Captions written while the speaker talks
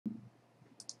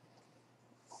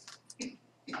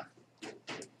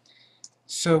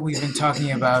So we've been talking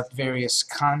about various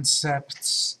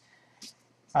concepts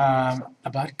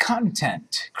about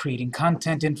content, creating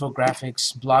content,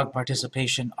 infographics, blog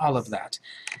participation, all of that.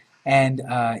 And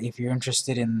if you're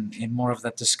interested in more of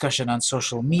that discussion on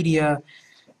social media,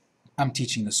 I'm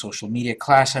teaching the social media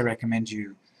class. I recommend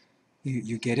you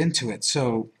get into it.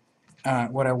 So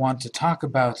what I want to talk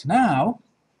about now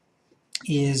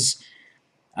is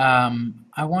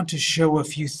I want to show a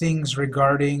few things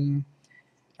regarding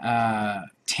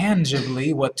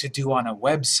tangibly what to do on a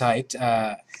website,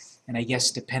 and I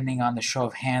guess depending on the show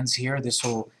of hands here, this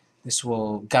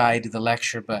will guide the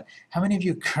lecture. But how many of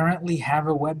you currently have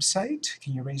a website?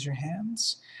 Can you raise your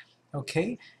hands?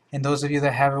 Okay. And those of you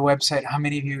that have a website, how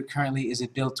many of you currently, is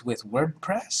it built with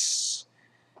WordPress?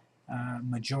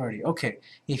 Majority. Okay.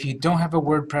 If you don't have a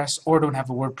WordPress or don't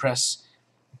have a WordPress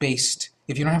based,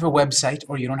 if you don't have a website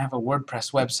or you don't have a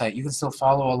WordPress website, you can still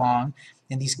follow along,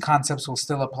 and these concepts will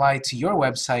still apply to your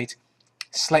website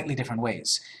slightly different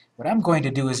ways. What I'm going to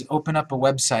do is open up a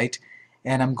website,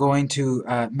 and I'm going to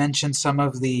mention some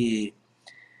of the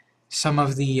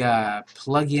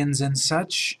plugins and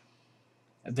such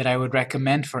that I would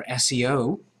recommend for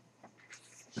SEO.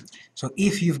 So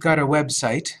if you've got a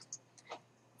website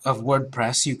of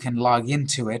WordPress, you can log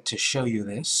into it to show you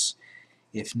this.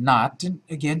 If not,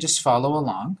 again, just follow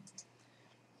along.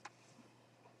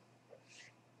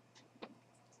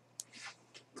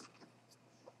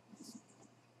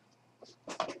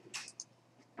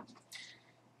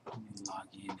 Let me log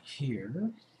in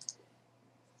here.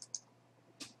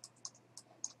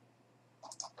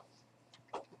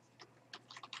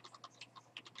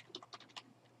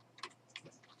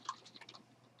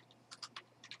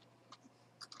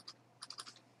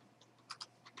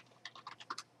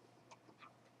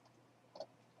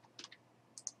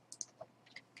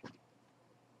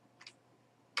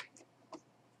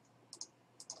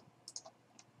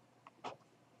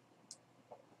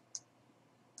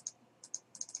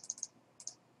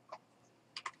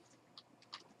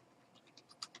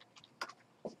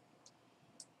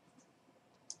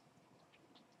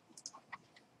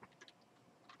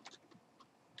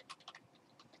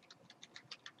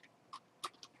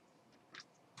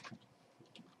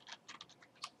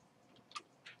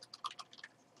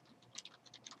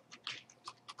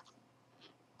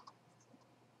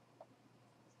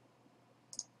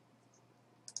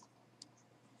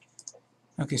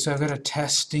 Okay, so I've got a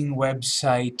testing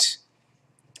website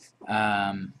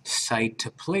site to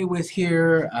play with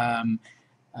here.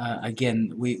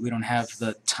 Again, we don't have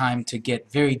the time to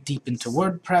get very deep into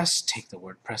WordPress. Take the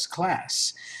WordPress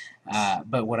class.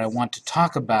 But what I want to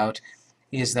talk about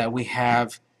is that we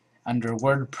have, under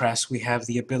WordPress, we have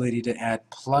the ability to add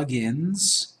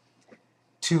plugins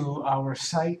to our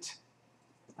site.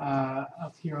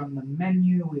 Up here on the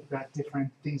menu, we've got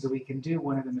different things that we can do.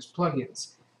 One of them is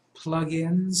plugins.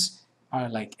 Plugins are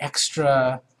like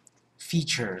extra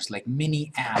features, like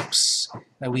mini apps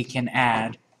that we can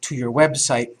add to your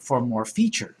website for more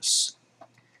features.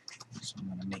 So I'm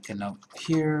going to make a note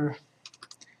here.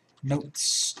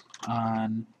 Notes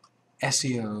on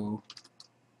SEO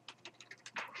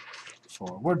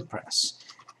for WordPress.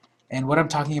 And what I'm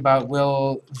talking about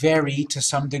will vary to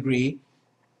some degree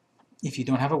if you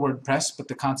don't have a WordPress, but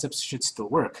the concepts should still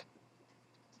work.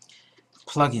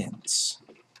 Plugins.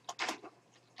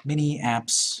 Mini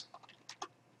apps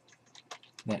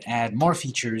that add more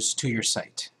features to your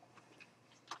site.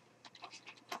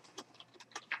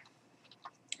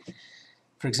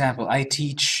 For example, I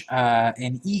teach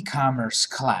an e-commerce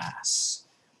class,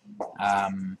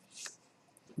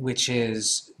 which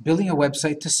is building a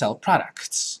website to sell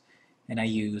products. And I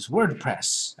use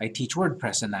WordPress. I teach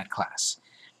WordPress in that class.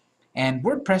 And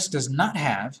WordPress does not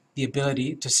have the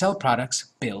ability to sell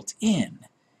products built in.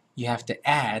 You have to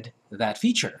add that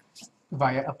feature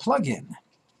via a plugin.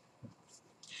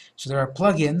 So there are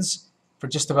plugins for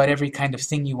just about every kind of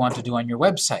thing you want to do on your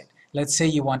website. Let's say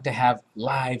you want to have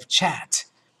live chat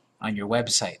on your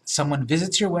website. Someone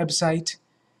visits your website,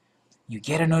 you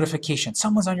get a notification,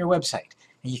 someone's on your website,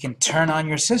 and you can turn on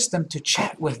your system to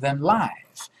chat with them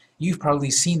live. You've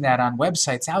probably seen that on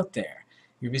websites out there.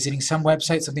 You're visiting some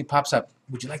website, something pops up.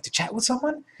 Would you like to chat with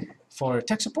someone for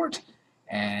tech support?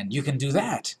 And you can do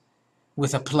that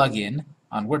with a plugin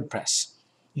on WordPress.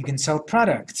 You can sell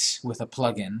products with a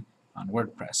plugin on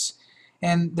WordPress.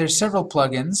 And there's several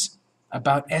plugins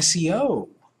about SEO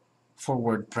for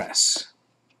WordPress.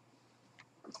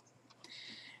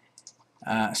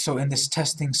 So in this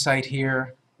testing site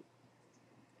here,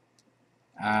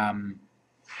 the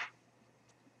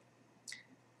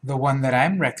one that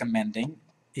I'm recommending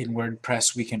in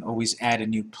WordPress, we can always add a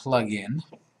new plugin.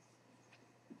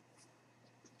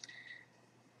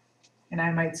 and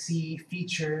I might see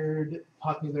featured,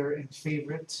 popular, and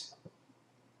favorite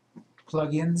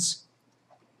plugins,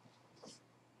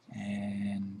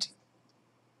 and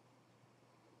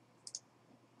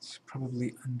it's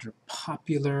probably under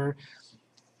popular,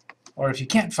 or if you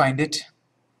can't find it,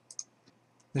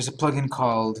 there's a plugin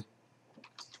called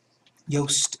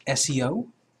Yoast SEO.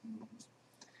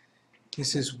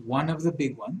 This is one of the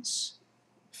big ones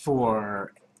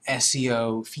for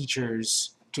SEO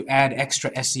features, to add extra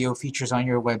SEO features on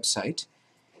your website.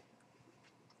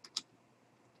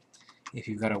 If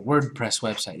you've got a WordPress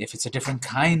website, if it's a different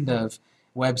kind of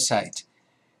website,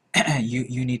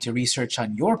 you need to research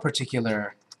on your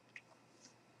particular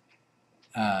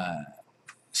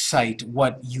site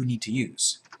what you need to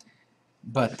use.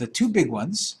 But the two big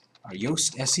ones are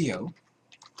Yoast SEO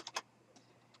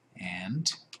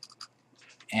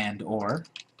and/or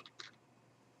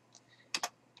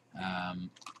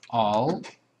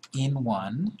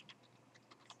all-in-one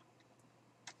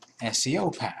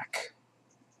SEO pack.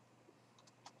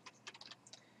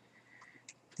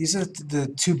 These are the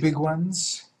two big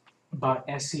ones about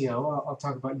SEO. I'll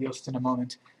talk about Yoast in a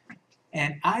moment.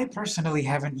 And I personally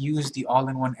haven't used the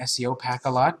all-in-one SEO pack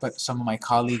a lot, but some of my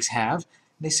colleagues have.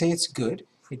 They say it's good.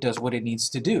 It does what it needs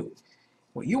to do.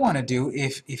 What you want to do,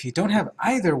 if you don't have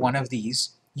either one of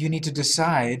these, you need to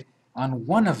decide on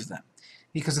one of them.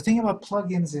 Because the thing about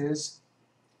plugins is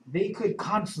they could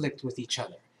conflict with each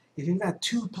other. If you've got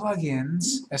two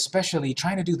plugins, especially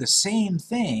trying to do the same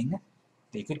thing,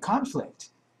 they could conflict.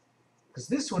 Because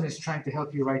this one is trying to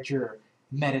help you write your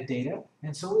metadata,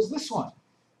 and so is this one.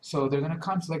 So they're going to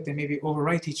conflict and maybe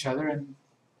overwrite each other and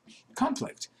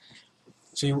conflict.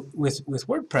 So with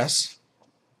WordPress,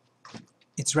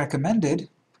 it's recommended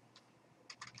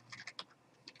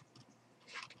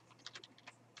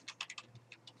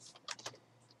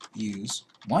use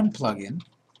one plugin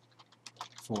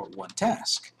for one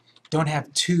task. Don't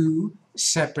have two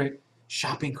separate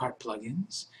shopping cart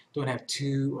plugins. Don't have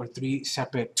 2 or 3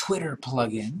 separate Twitter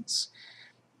plugins.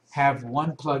 Have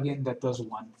one plugin that does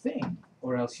one thing,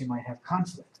 or else you might have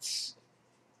conflicts.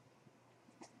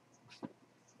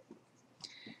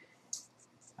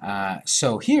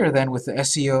 So here then with the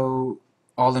SEO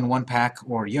all-in-one pack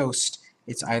or Yoast,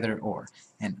 it's either or.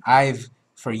 And I've,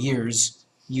 for years,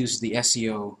 used the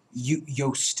Yoast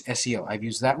SEO. I've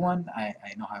used that one. I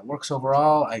know how it works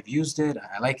overall. I've used it.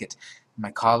 I like it.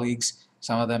 My colleagues,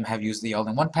 some of them have used the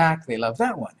all-in-one pack. They love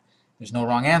that one. There's no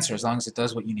wrong answer as long as it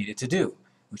does what you need it to do,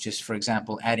 which is, for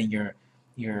example, adding your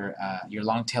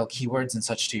long-tail keywords and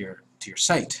such to your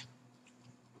site.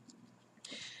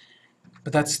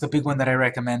 But that's the big one that I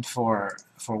recommend for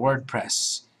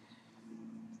WordPress.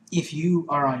 If you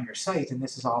are on your site, and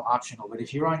this is all optional, but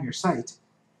if you're on your site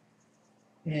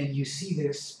and you see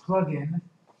this plugin,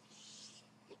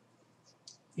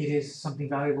 it is something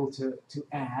valuable to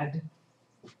add.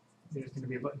 There's going to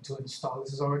be a button to install.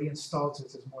 This is already installed, so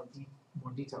it says more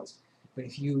details. But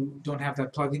if you don't have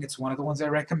that plugin, it's one of the ones I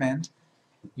recommend.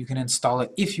 You can install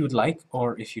it if you'd like,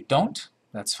 or if you don't,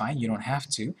 that's fine. You don't have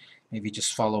to. Maybe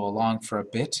just follow along for a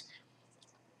bit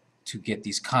to get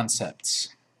these concepts.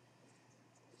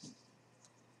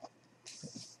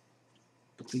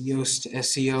 But the Yoast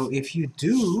SEO, if you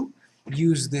do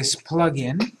use this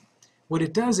plugin, what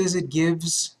it does is it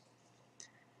gives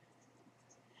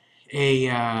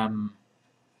a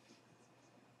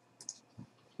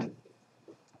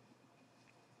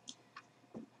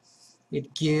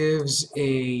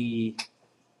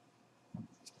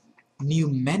new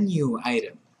menu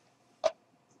item,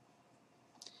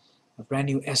 a brand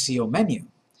new SEO menu.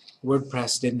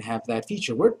 WordPress didn't have that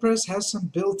feature. WordPress has some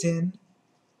built-in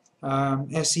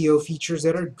SEO features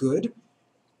that are good,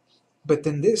 but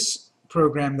then this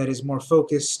program that is more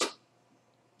focused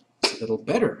is a little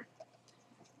better.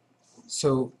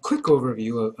 So, quick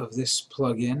overview of this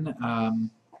plugin.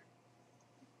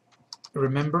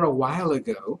 Remember a while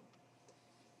ago,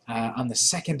 on the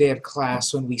second day of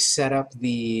class when we set up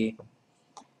the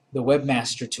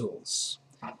webmaster tools,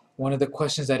 one of the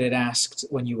questions that it asked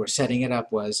when you were setting it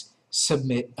up was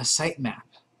submit a sitemap.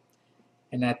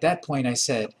 And at that point I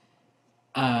said,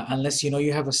 unless you know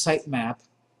you have a sitemap,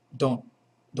 don't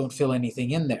fill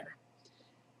anything in there.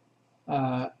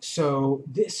 So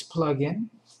this plugin,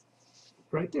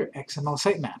 right there, XML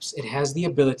sitemaps, it has the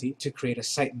ability to create a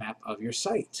sitemap of your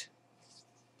site.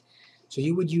 So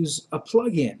you would use a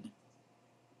plugin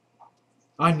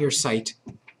on your site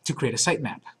to create a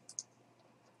sitemap.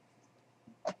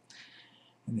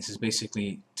 And this is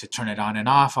basically to turn it on and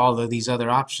off. All of these other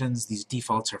options, these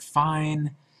defaults are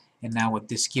fine. And now what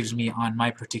this gives me on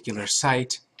my particular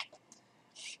site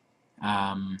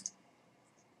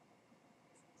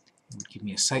It would give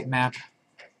me a sitemap.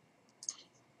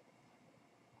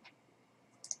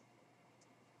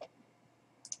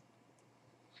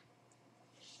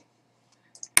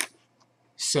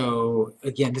 So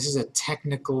again, this is a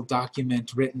technical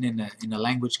document written in a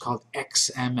language called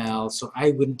XML, so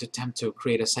I wouldn't attempt to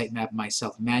create a sitemap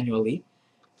myself manually.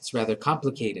 It's rather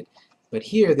complicated. But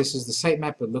here, this is the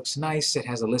sitemap. It looks nice. It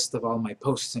has a list of all my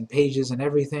posts and pages and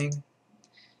everything.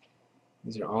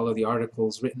 These are all of the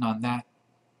articles written on that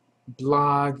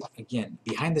blog. Again,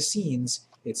 behind the scenes,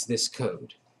 it's this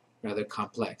code, rather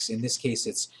complex. In this case,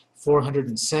 it's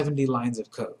 470 lines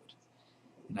of code,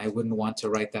 and I wouldn't want to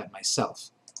write that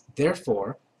myself.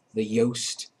 Therefore, the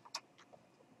Yoast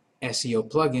SEO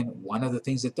plugin, one of the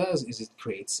things it does is it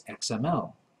creates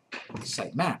XML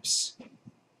sitemaps.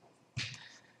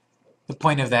 The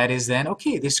point of that is then,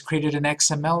 okay, this created an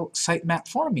XML sitemap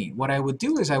for me. What I would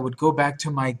do is I would go back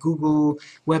to my Google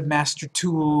Webmaster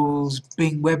Tools,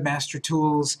 Bing Webmaster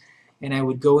Tools, and I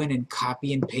would go in and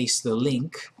copy and paste the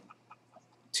link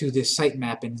to this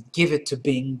sitemap and give it to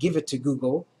Bing, give it to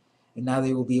Google, and now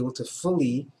they will be able to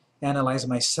fully analyze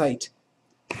my site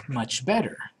much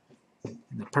better. And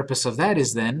the purpose of that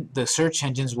is then the search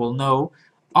engines will know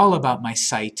all about my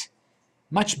site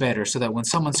much better, so that when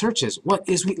someone searches, what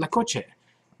is Huitlacoche?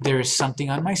 There is something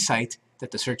on my site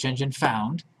that the search engine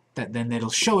found that then it'll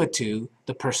show it to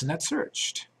the person that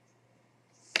searched.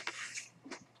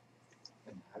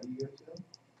 And how do you get to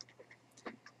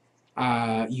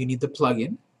them? You need the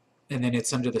plugin, and then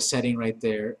it's under the setting right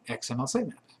there, XML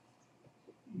sitemap.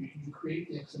 You create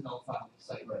the XML file on the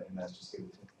site, Right, and that's just give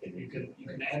it to you can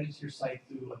add it to your site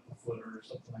through like the footer or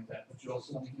something like that, but you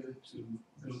also want to give it to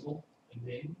Google and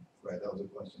Bing. Right, that was a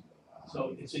question.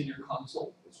 So it's in your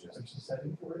console, It's just, there's a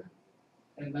setting for it,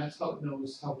 and that's how it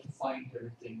knows how to find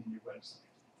everything in your website.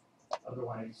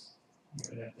 Otherwise,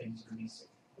 you're gonna have things that are missing.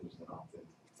 there's an opt-in.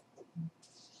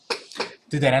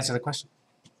 Did that answer the question?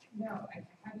 No, and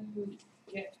how do you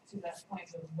get to that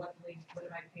point of what link, what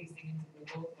am I pasting into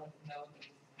Google, let them know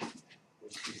that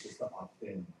It's just the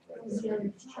opt-in, right there,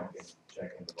 you just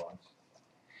check in the box.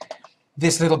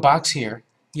 This little box here,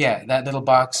 yeah, that little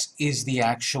box is the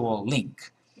actual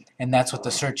link, and that's what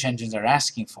the search engines are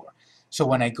asking for. So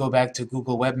when I go back to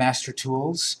Google Webmaster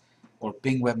Tools or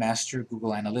Bing Webmaster,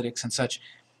 Google Analytics and such,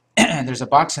 there's a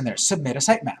box in there, submit a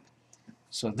sitemap.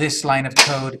 So this line of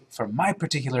code for my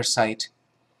particular site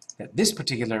that this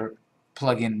particular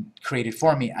plugin created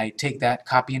for me, I take that,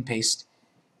 copy and paste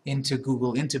into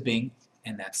Google, into Bing,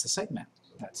 and that's the sitemap.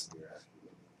 That's,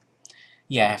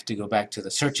 yeah, I have to go back to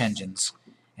the search engines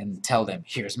and tell them,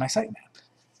 here's my sitemap.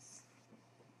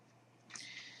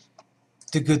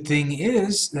 The good thing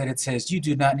is that it says you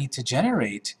do not need to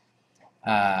generate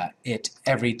it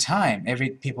every time.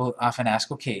 People often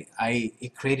ask, okay, I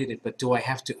created it, but do I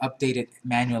have to update it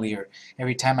manually or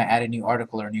every time I add a new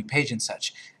article or a new page and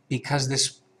such? Because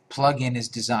this plugin is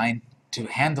designed to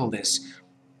handle this,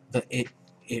 it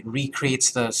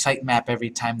recreates the sitemap every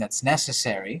time that's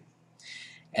necessary,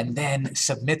 and then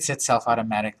submits itself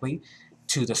automatically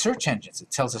to the search engines.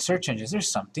 It tells the search engines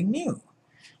there's something new.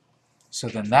 So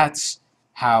then that's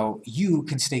how you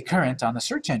can stay current on the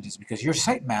search engines, because your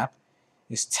sitemap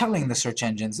is telling the search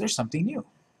engines there's something new.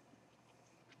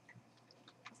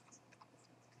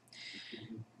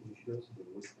 Can you show us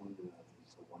which one is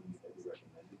the one that you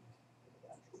recommended, the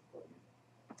actual plugin?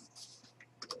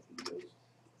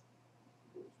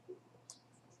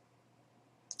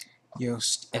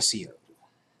 Yoast SEO.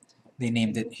 They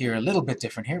named it here a little bit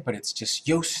different here, but it's just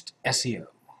Yoast SEO.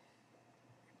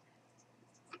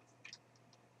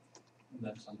 And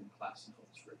that's under classical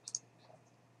script.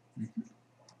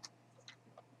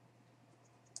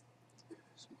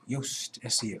 Yoast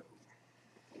SEO.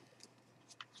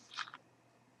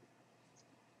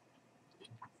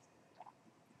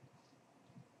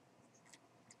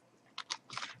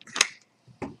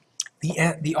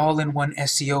 The all-in-one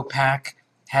SEO pack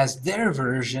has their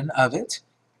version of it.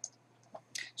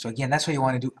 So again, that's why you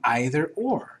want to do either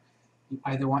or. You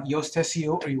either want Yoast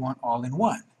SEO or you want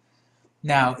all-in-one.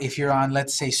 Now, if you're on,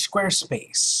 let's say,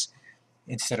 Squarespace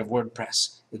instead of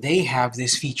WordPress, they have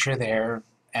this feature there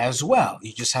as well.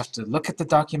 You just have to look at the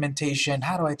documentation.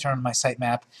 How do I turn my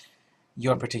sitemap?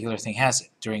 Your particular thing has it.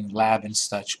 During lab and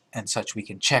such, we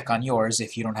can check on yours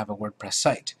if you don't have a WordPress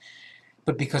site.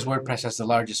 But because WordPress has the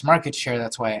largest market share,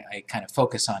 that's why I kind of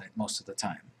focus on it most of the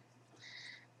time.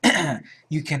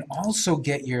 You can also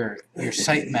get your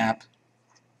sitemap.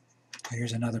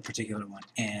 Here's another particular one,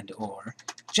 and or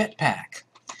Jetpack.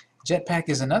 Jetpack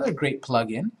is another great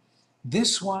plugin.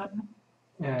 This one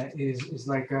is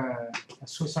like a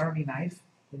Swiss Army knife,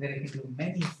 in that it can do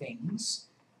many things.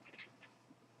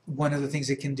 one of the things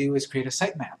it can do is create a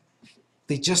sitemap.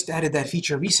 They just added that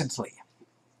feature recently.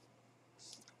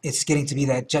 It's getting to be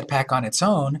that Jetpack on its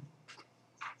own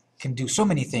can do so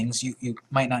many things, you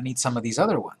might not need some of these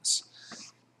other ones.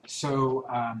 So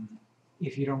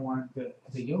if you don't want the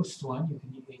Yoast one,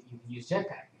 you can use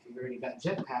Jetpack. If you've already got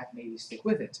Jetpack, maybe stick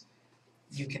with it.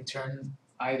 You can turn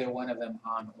either one of them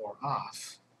on or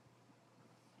off.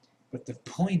 But the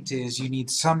point is you need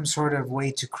some sort of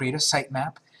way to create a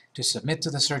sitemap to submit to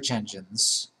the search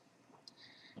engines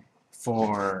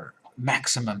for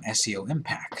maximum SEO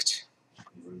impact.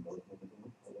 You run both of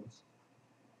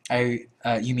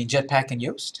those? You mean Jetpack and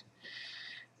Yoast?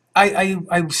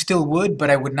 I still would, but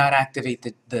I would not activate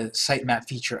the sitemap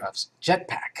feature of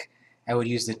Jetpack. I would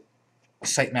use the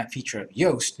sitemap feature of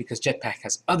Yoast because Jetpack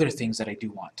has other things that I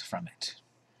do want from it.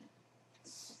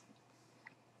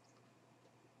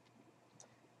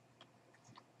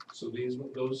 So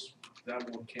that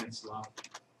won't cancel out,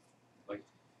 like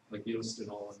Yoast and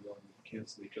all in one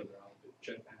cancel each other out, but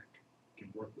Jetpack can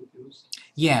work with Yoast?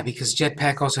 Yeah, because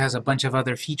Jetpack also has a bunch of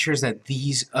other features that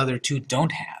these other two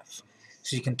don't have.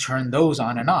 So you can turn those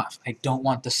on and off. I don't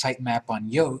want the sitemap on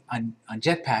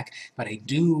Jetpack, but I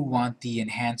do want the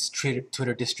enhanced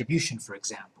Twitter distribution, for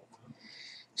example.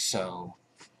 So,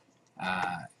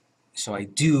 so I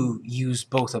do use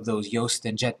both of those, Yoast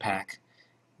and Jetpack.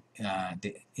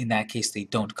 In that case, they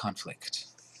don't conflict.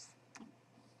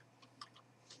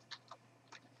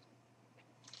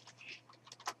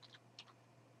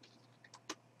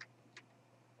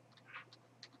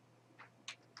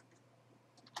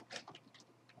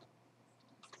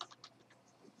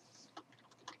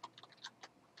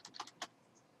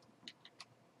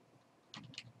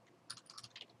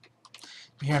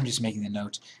 Here I'm just making a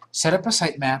note. Set up a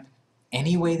sitemap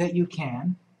any way that you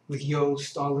can with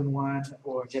Yoast, All-in-One,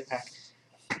 or Jetpack,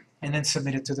 and then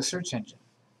submit it to the search engine.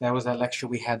 That was that lecture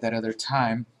we had that other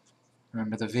time.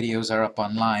 Remember, the videos are up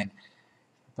online,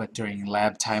 but during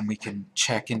lab time we can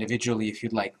check individually if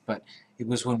you'd like. But it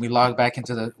was when we log back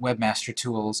into the Webmaster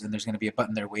Tools, and there's going to be a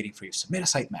button there waiting for you. Submit a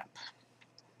sitemap.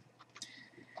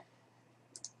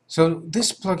 So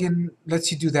this plugin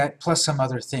lets you do that, plus some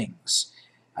other things.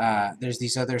 There's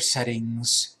these other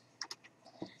settings.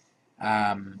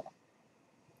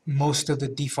 Most of the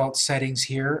default settings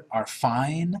here are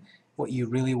fine. What you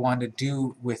really want to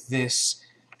do with this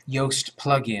Yoast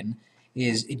plugin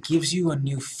is it gives you a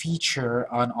new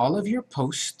feature on all of your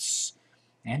posts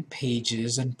and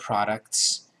pages and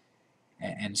products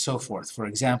and so forth. For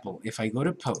example, if I go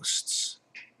to posts,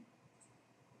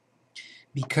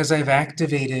 because I've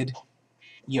activated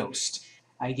Yoast,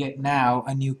 I get now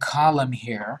a new column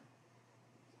here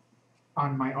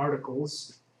on my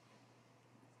articles,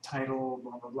 title,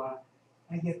 blah, blah, blah.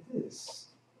 I get this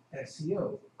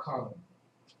SEO column.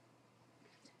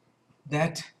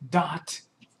 That dot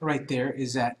right there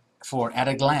is at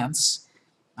a glance.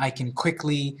 I can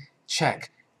quickly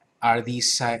check, are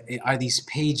these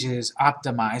pages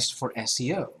optimized for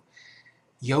SEO?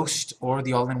 Yoast or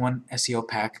the all-in-one SEO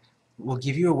pack will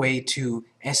give you a way to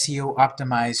SEO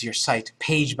optimize your site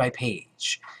page by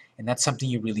page. And that's something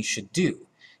you really should do,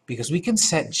 because we can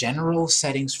set general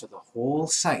settings for the whole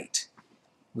site,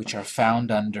 which are found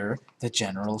under the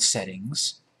general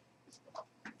settings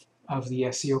of the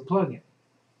SEO plugin.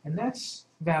 And that's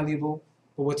valuable,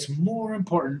 but what's more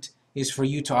important is for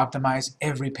you to optimize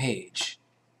every page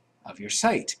of your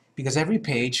site, because every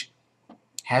page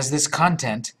has this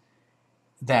content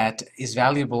that is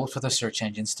valuable for the search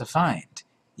engines to find.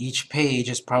 Each page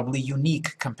is probably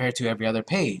unique compared to every other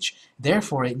page.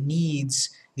 Therefore, it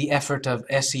needs the effort of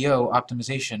SEO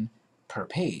optimization per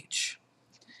page.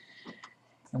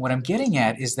 And what I'm getting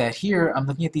at is that here I'm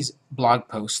looking at these blog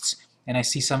posts, and I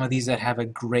see some of these that have a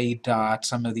gray dot,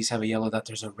 some of these have a yellow dot,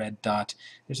 there's a red dot,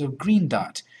 there's a green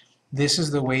dot. This is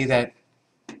the way that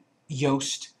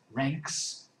Yoast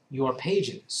ranks your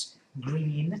pages.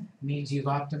 Green means you've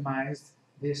optimized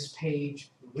this page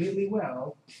really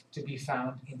well to be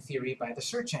found, in theory, by the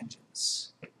search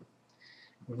engines.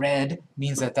 Red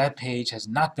means that that page has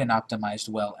not been optimized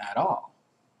well at all.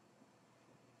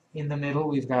 In the middle,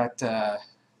 we've got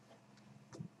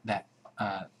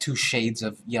two shades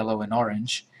of yellow and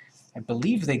orange. I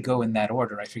believe they go in that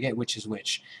order. I forget which is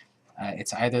which.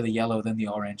 It's either the yellow, then the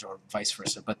orange, or vice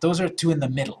versa. But those are two in the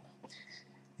middle.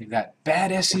 You've got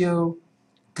bad SEO,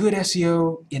 good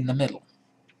SEO in the middle.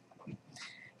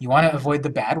 You want to avoid the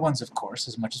bad ones, of course,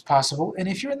 as much as possible. And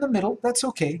if you're in the middle, that's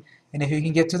okay. And if you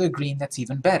can get to the green, that's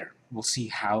even better. We'll see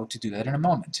how to do that in a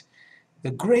moment.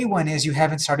 The gray one is you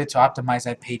haven't started to optimize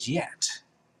that page yet.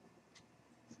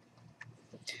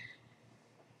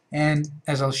 And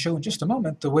as I'll show in just a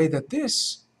moment, the way that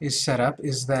this is set up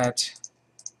is that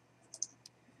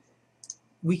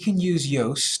we can use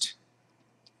Yoast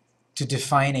to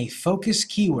define a focus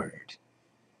keyword,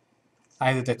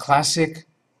 either the classic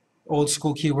old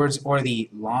school keywords or the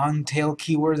long tail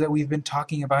keywords that we've been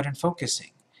talking about in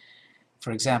focusing.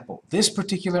 For example, this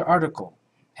particular article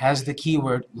has the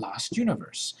keyword Lost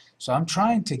Universe. So I'm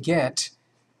trying to get,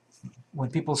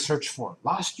 when people search for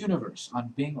Lost Universe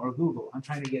on Bing or Google, I'm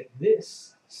trying to get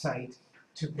this site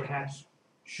to perhaps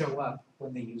show up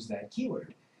when they use that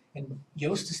keyword. And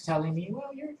Yoast is telling me,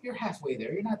 well, you're halfway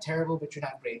there. You're not terrible, but you're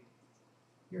not great.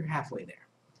 You're halfway there.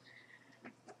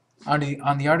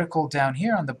 On the article down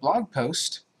here, on the blog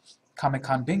post,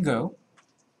 Comic-Con Bingo,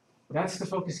 that's the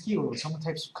focus keyword. When someone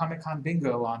types Comic-Con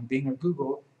Bingo on Bing or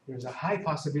Google, there's a high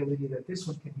possibility that this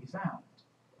one can be found.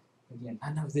 Again,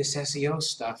 none of this SEO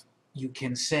stuff you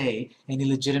can say, any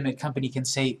legitimate company can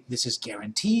say, this is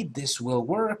guaranteed, this will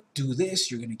work, do this,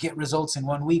 you're going to get results in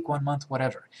 1 week, 1 month,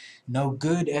 whatever. No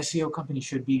good SEO company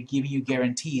should be giving you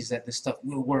guarantees that this stuff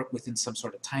will work within some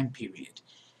sort of time period.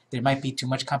 There might be too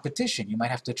much competition. You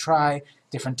might have to try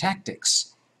different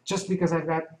tactics. Just because I've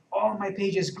got all my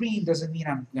pages green doesn't mean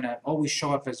I'm going to always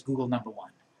show up as Google #1 or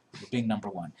Bing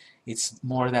 #1. It's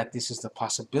more that this is the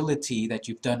possibility that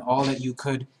you've done all that you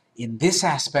could in this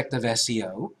aspect of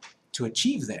SEO to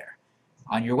achieve there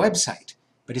on your website.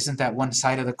 But isn't that one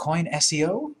side of the coin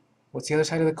SEO? What's the other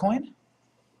side of the coin?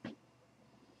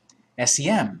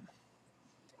 SEM.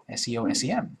 SEO,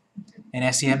 SEM.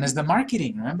 And SEM is the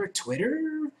marketing. Remember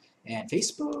Twitter and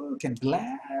Facebook and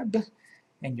Blab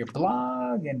and your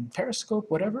blog and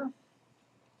Periscope, whatever?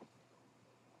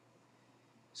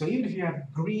 So even if you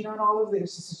have green on all of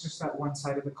this, this is just that one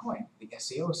side of the coin, the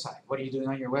SEO side. What are you doing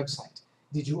on your website?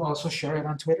 Did you also share it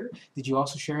on Twitter? Did you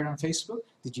also share it on Facebook?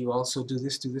 Did you also do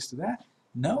this, do that?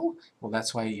 No? Well,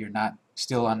 that's why you're not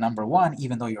still on #1,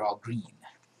 even though you're all green.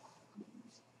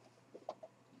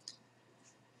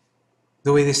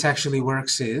 The way this actually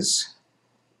works is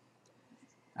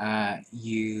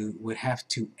you would have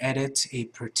to edit a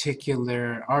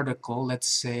particular article. Let's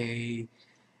say,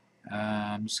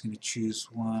 I'm just going to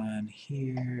choose one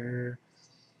here.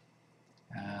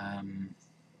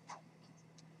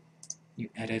 You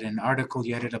edit an article,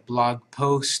 you edit a blog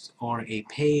post or a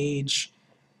page,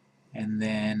 and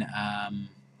then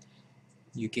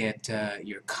you get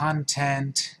your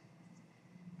content,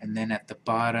 and then at the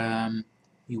bottom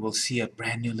you will see a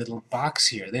brand new little box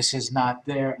here. This is not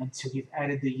there until you've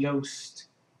added the Yoast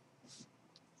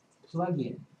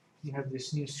plugin. You have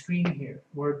this new screen here,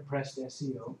 WordPress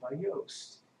SEO by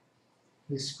Yoast.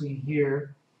 This screen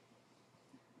here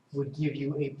would give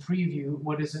you a preview.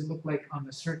 What does it look like on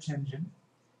the search engine?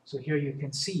 So here you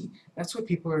can see. That's what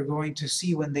people are going to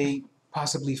see when they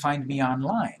possibly find me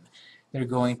online. They're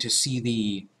going to see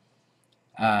the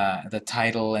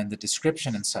title and the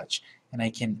description and such. And I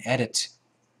can edit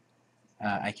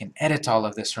all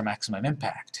of this for maximum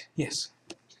impact. Yes?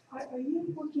 Are you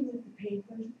working with the paid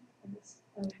version of this?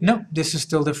 No, this is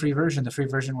still the free version. The free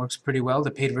version works pretty well.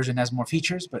 The paid version has more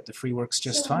features, but the free works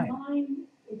just fine. Mine,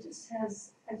 it just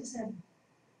has, I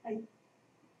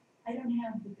don't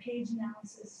have the page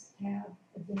analysis tab,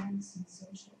 advanced and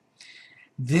social.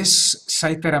 This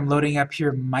site that I'm loading up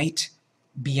here might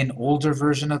be an older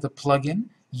version of the plugin.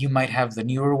 You might have the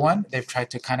newer one. They've tried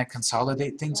to kind of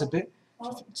consolidate things a bit.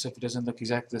 So if it doesn't look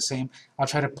exactly the same, I'll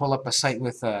try to pull up a site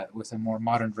with a more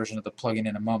modern version of the plugin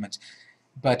in a moment.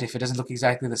 But if it doesn't look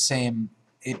exactly the same,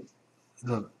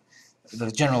 the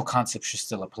general concept should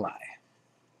still apply.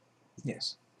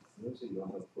 Yes? Notice that you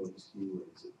don't have focus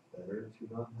keywords. Is it better if you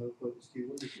don't have focus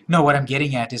keywords? No, what I'm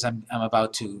getting at is I'm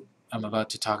about to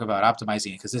talk about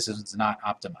optimizing it, because this is not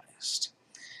optimized.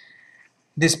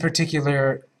 This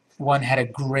particular one had a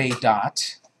gray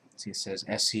dot. See, it says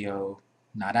SEO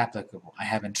not applicable. I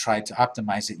haven't tried to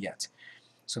optimize it yet.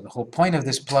 So the whole point of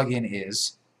this plugin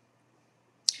is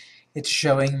it's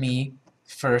showing me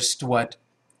first what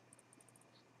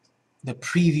the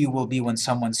preview will be when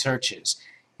someone searches.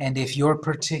 And if your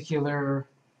particular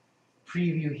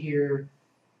preview here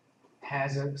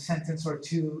has a sentence or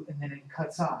two and then it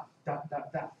cuts off, ... that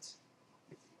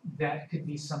could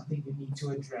be something you need to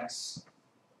address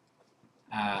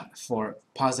for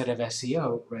positive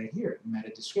SEO right here, meta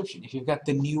description. If you've got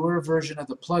the newer version of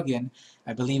the plugin,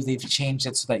 I believe they've changed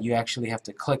it so that you actually have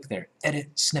to click there,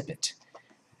 edit snippet. I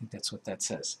think that's what that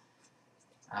says.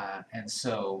 And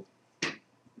so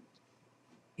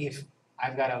if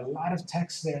I've got a lot of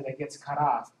text there that gets cut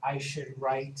off, I should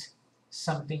write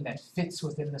something that fits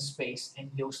within the space,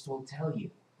 and Yoast will tell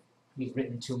you, you've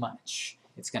written too much.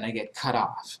 It's going to get cut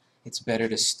off. It's better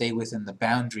to stay within the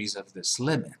boundaries of this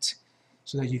limit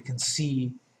so that you can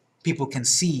see people can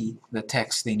see the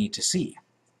text they need to see.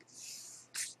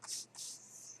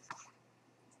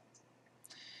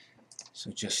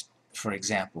 So just for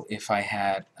example, if I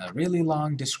had a really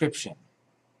long description,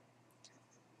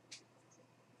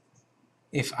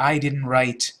 if I didn't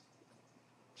write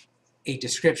a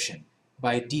description,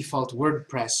 by default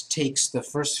WordPress takes the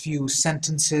first few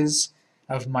sentences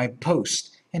of my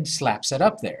post and slaps it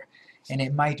up there. And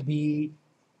it might be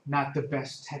not the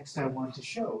best text I want to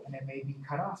show, and it may be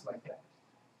cut off like that.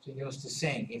 So Yoast is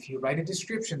saying, if you write a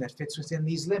description that fits within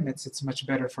these limits, it's much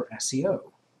better for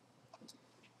SEO.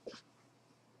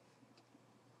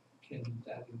 Can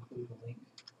that include a link?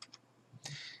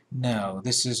 No,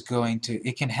 this is going to,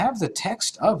 it can have the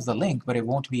text of the link, but it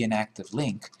won't be an active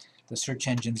link. The search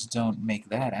engines don't make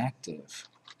that active.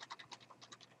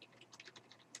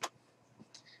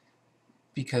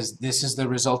 Because this is the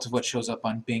result of what shows up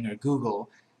on Bing or Google,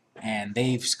 and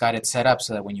they've got it set up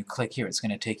so that when you click here, it's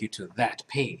going to take you to that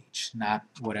page, not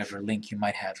whatever link you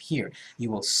might have here.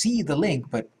 You will see the link,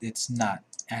 but it's not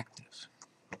active.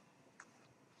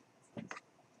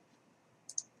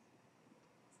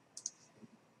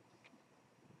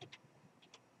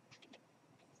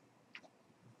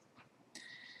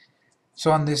 So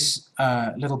on this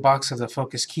little box of the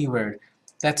focus keyword,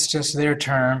 that's just their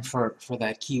term for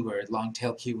that keyword, long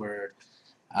tail keyword.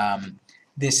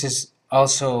 This is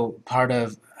also part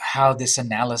of how this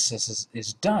analysis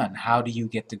is done. How do you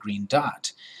get the green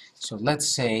dot? So let's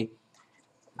say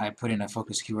I put in a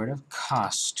focus keyword of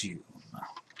costume.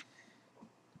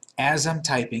 As I'm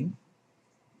typing,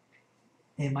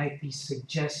 it might be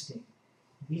suggesting,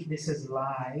 this is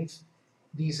live,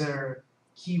 these are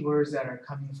keywords that are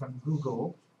coming from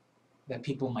Google that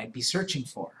people might be searching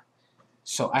for.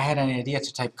 So I had an idea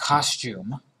to type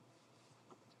costume.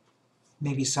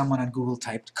 Maybe someone on Google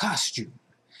typed costume.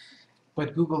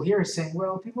 But Google here is saying,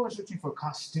 well, people are searching for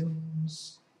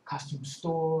costumes, costume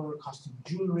store, costume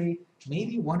jewelry.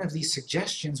 Maybe one of these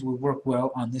suggestions will work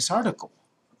well on this article.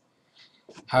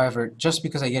 However, just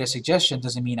because I get a suggestion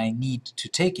doesn't mean I need to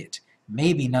take it.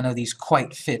 Maybe none of these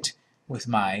quite fit with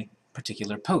my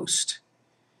particular post.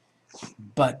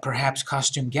 But perhaps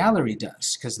Costume Gallery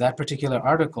does, because that particular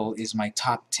article is my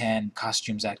top 10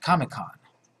 costumes at Comic-Con.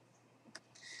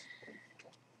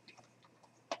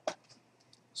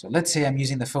 So let's say I'm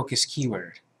using the focus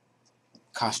keyword,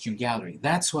 Costume Gallery.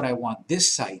 That's what I want this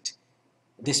site,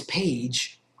 this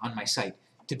page on my site,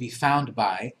 to be found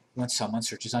by when someone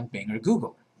searches on Bing or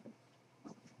Google.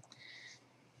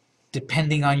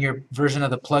 Depending on your version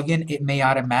of the plugin, it may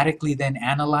automatically then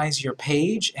analyze your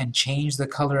page and change the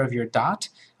color of your dot.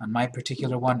 On my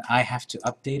particular one, I have to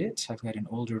update it. I've got an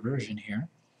older version here.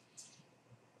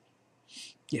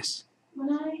 Yes?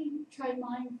 When I tried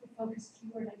mine for focus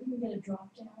keyword, I didn't get a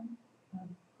drop down of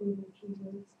Google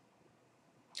keywords.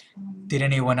 Did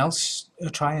anyone else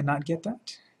try and not get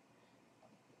that?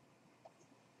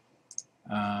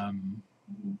 You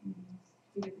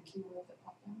get the keyword that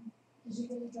popped down. Did you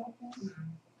get a drop down?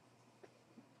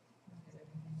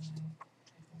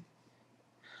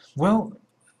 Well,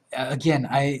 again,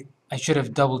 I should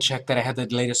have double-checked that I had the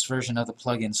latest version of the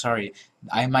plugin. Sorry.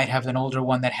 I might have an older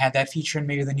one that had that feature and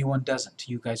maybe the new one doesn't.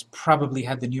 You guys probably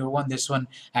had the newer one. This one,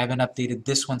 I haven't updated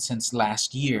this one since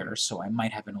last year, so I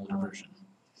might have an older version.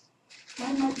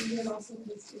 Mine might be weird also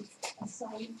because it's a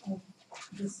site of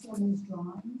this woman's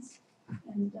drawings,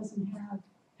 and it doesn't have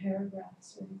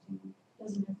paragraphs or anything. It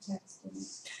doesn't have text in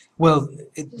it. Well,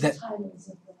 Just titles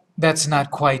of the... that's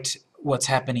not quite what's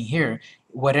happening here.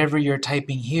 Whatever you're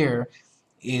typing here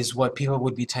is what people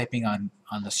would be typing on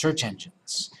the search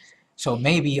engines. So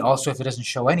maybe also if it doesn't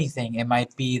show anything, it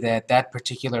might be that that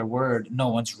particular word, no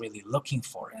one's really looking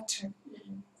for it.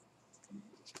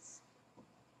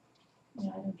 Yeah,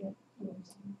 I don't get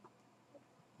words.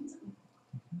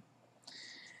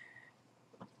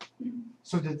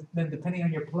 So then depending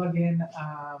on your plugin,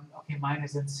 okay, mine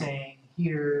is then saying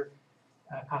here,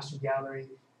 Costume Gallery,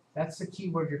 that's the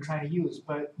keyword you're trying to use,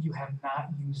 but you have not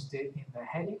used it in the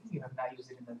heading, you have not used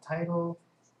it in the title,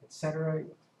 etc.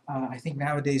 I think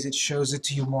nowadays it shows it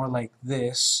to you more like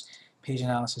this, page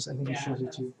analysis, I think it shows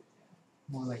it to you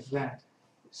more like that.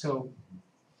 So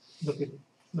look at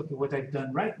what I've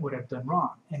done right, what I've done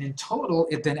wrong. And in total,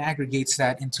 it then aggregates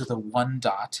that into the one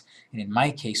dot. And in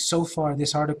my case, so far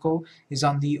this article is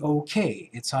on the OK,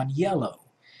 it's on yellow.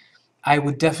 I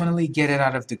would definitely get it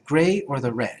out of the gray or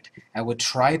the red. I would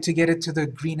try to get it to the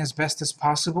green as best as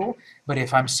possible, but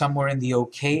if I'm somewhere in the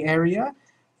OK area,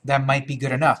 that might be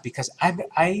good enough, because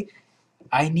I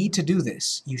need to do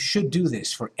this. You should do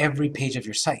this for every page of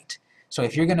your site. So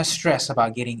if you're going to stress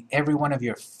about getting every one of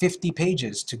your 50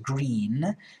 pages to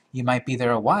green, you might be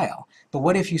there a while. But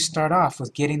what if you start off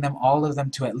with getting all of them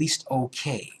to at least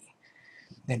OK?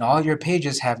 Then all your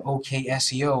pages have OK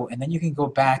SEO, and then you can go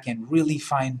back and really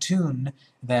fine-tune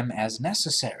them as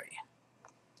necessary.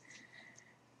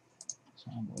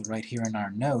 So we'll write here in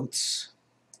our notes.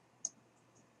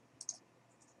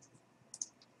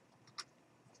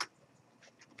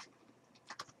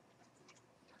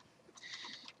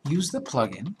 Use the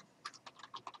plugin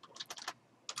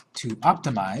to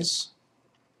optimize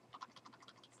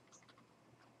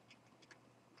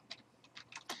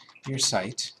your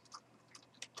site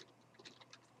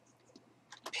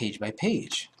page by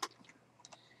page.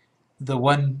 The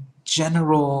one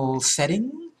general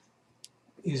setting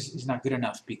is not good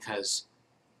enough because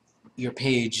your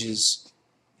page is,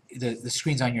 the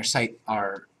screens on your site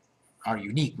are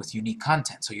unique with unique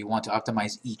content, so you want to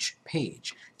optimize each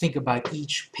page. Think about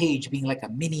each page being like a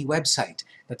mini website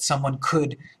that someone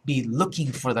could be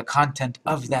looking for the content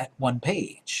of that one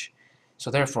page. So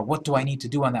therefore, what do I need to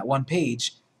do on that one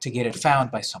page to get it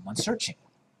found by someone searching?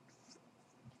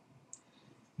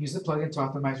 Use the plugin to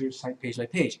optimize your site page by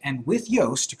page. And with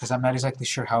Yoast, because I'm not exactly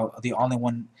sure how the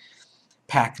all-in-one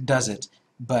pack does it,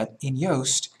 but in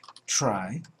Yoast,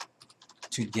 try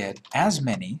to get as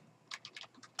many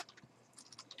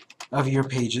of your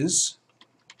pages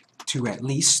to at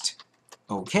least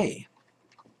OK.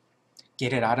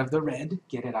 Get it out of the red,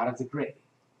 get it out of the gray.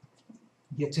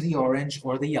 Get to the orange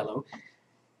or the yellow,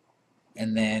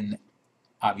 and then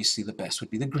obviously the best would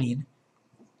be the green.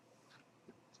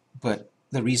 But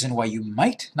the reason why you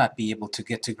might not be able to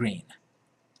get to green,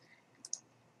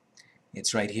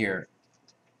 it's right here.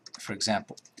 For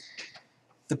example,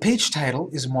 the page title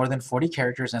is more than 40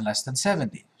 characters and less than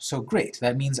 70. So great,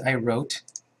 that means I wrote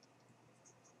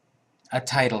a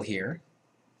title here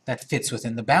that fits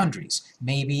within the boundaries.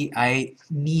 Maybe I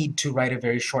need to write a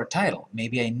very short title.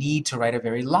 Maybe I need to write a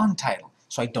very long title,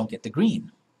 so I don't get the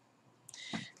green.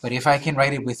 But if I can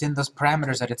write it within those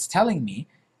parameters that it's telling me,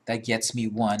 that gets me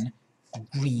one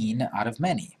green out of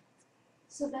many.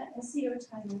 So that SEO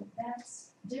title, that's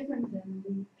different than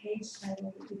the page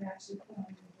title that you've actually put on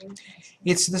your WordPress.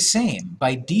 It's the same.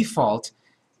 By default,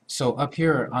 so up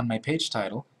here on my page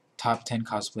title, Top 10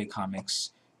 Cosplay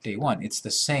Comics Day 1, it's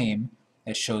the same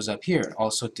that shows up here.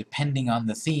 Also, depending on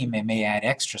the theme, it may add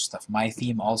extra stuff. My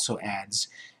theme also adds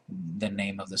the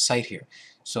name of the site here.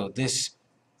 So this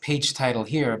page title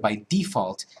here, by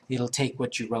default, it'll take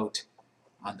what you wrote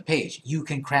on the page. You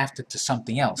can craft it to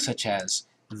something else, such as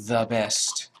the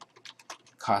best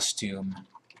costume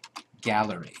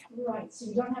gallery. Right, so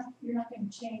you're not going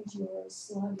to change your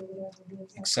slug or whatever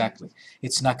it is. Exactly.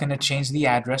 It's not going to change the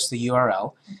address, the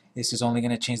URL. This is only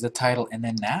going to change the title. And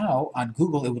then now on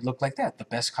Google, it would look like that. The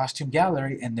best costume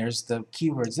gallery, and there's the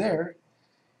keywords there.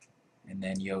 And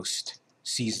then Yoast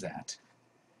sees that.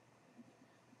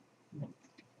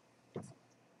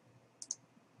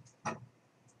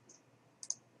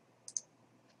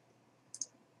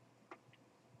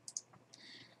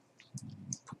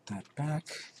 Put that back.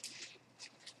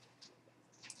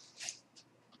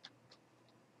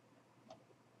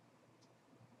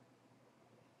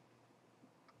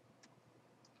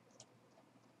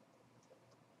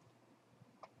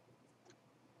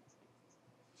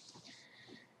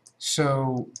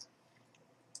 So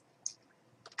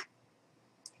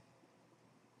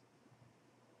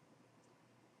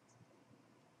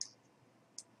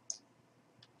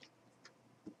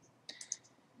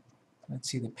let's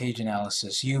see the page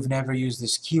analysis. You've never used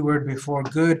this keyword before.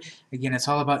 Good. Again, it's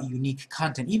all about unique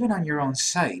content, even on your own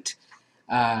site.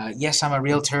 Yes, I'm a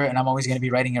realtor, and I'm always going to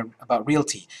be writing about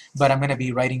realty, but I'm going to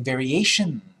be writing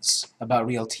variations about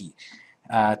realty.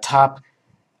 Top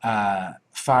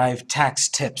 5 tax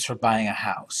tips for buying a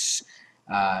house.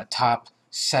 Top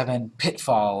 7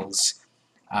 pitfalls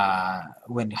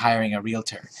when hiring a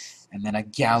realtor. And then a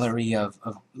gallery of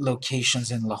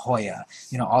locations in La Jolla.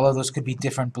 You know, all of those could be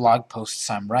different blog posts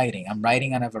I'm writing. I'm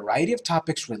writing on a variety of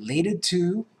topics related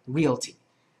to realty.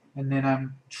 And then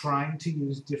I'm trying to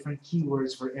use different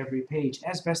keywords for every page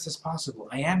as best as possible.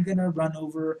 I am going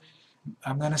to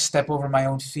I'm going to step over my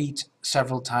own feet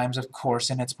several times, of course,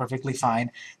 and it's perfectly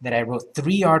fine that I wrote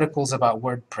 3 articles about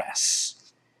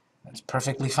WordPress. That's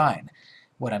perfectly fine.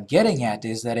 What I'm getting at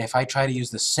is that if I try to use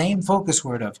the same focus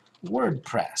word of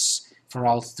WordPress for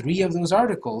all 3 of those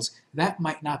articles, that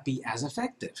might not be as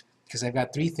effective because I've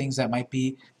got 3 things that might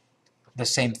be the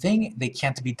same thing. They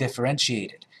can't be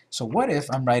differentiated. So what if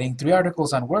I'm writing 3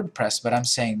 articles on WordPress, but I'm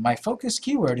saying my focus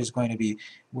keyword is going to be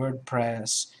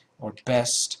WordPress or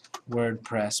best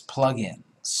WordPress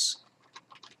plugins.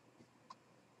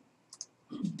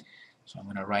 So I'm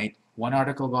going to write one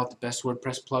article about the best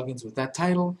WordPress plugins with that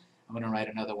title. I'm going to write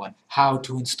another one, how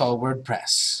to install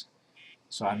WordPress.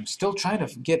 So I'm still trying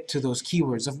to get to those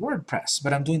keywords of WordPress,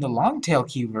 but I'm doing the long tail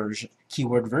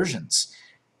keyword versions.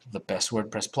 The best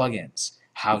WordPress plugins,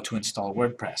 how to install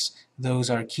WordPress. Those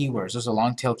are keywords. Those are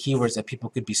long tail keywords that people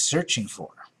could be searching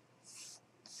for.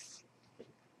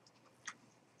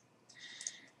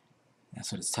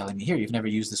 That's what it's telling me here. You've never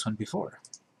used this one before.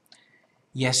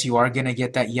 Yes, you are going to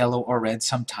get that yellow or red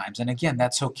sometimes, and again,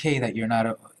 that's okay that you're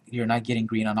not getting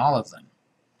green on all of them.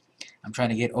 I'm trying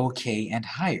to get okay and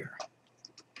higher.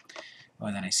 Oh,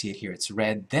 and then I see it here. It's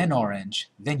red, then orange,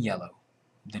 then yellow,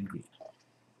 then green.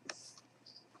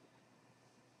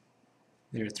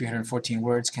 There are 314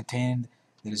 words contained.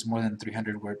 That is more than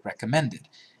 300 word recommended.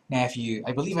 Now,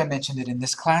 I believe I mentioned it in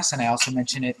this class, and I also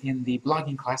mentioned it in the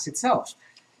blogging class itself.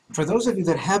 For those of you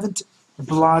that haven't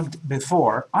blogged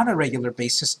before on a regular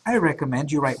basis, I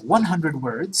recommend you write 100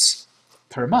 words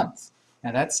per month.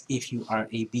 Now that's if you are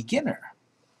a beginner.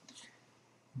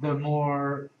 The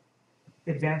more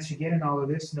advanced you get in all of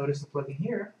this, notice the plugin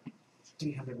here,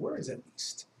 300 words at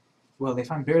least. Well,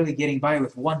 if I'm barely getting by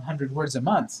with 100 words a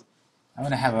month, I'm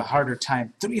going to have a harder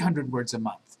time 300 words a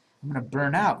month. I'm going to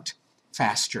burn out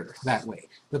faster that way.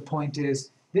 The point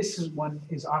is, this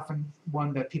is often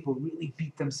one that people really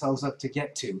beat themselves up to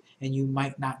get to, and you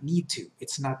might not need to.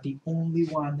 It's not the only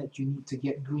one that you need to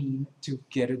get green to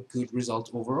get a good result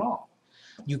overall.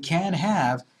 You can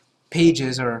have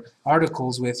pages or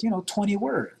articles with, 20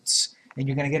 words, and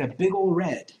you're going to get a big old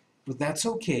red. But that's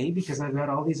okay, because I've got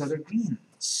all these other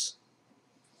greens.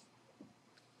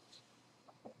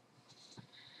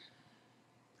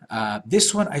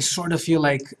 This one, I sort of feel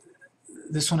like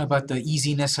this one about the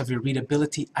easiness of your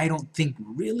readability, I don't think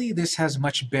really this has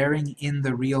much bearing in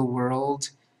the real world.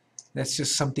 That's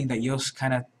just something that you'll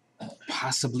kind of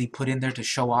possibly put in there to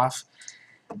show off.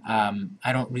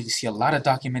 I don't really see a lot of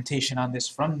documentation on this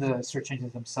from the search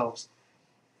engines themselves.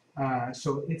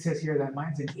 So it says here that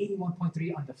mine's an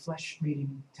 81.3 on the Flesch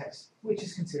reading test, which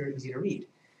is considered easy to read.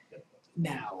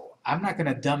 Now, I'm not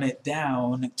going to dumb it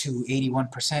down to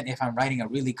 81% if I'm writing a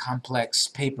really complex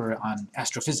paper on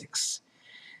astrophysics.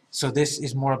 So this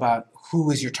is more about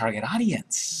who is your target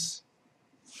audience.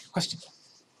 Question?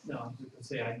 No, I'm just gonna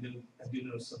say, I do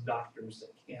know some doctors that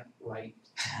can't write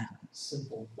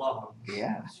simple blogs.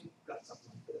 Yeah. So you've got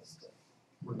something like this to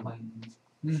remind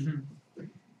them.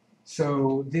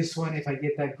 So this one, if I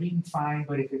get that green, fine,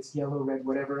 but if it's yellow, red,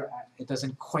 whatever, it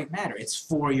doesn't quite matter. It's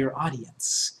for your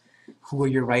audience. Who are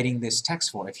you writing this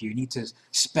text for? If you need to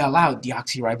spell out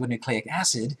deoxyribonucleic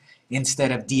acid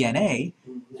instead of DNA,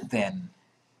 then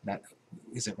that,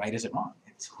 is it right, is it wrong?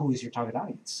 It's who is your target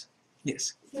audience?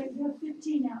 Yes? So you have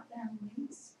 15 outbound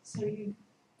links, so you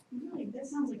really, that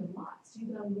sounds like a lot. So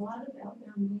you've got a lot of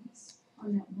outbound links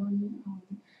on that one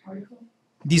article?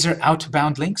 These are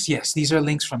outbound links? Yes, these are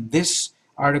links from this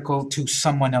article to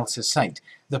someone else's site.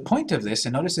 The point of this,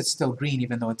 and notice it's still green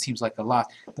even though it seems like a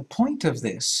lot, the point of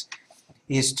this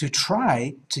is to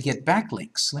try to get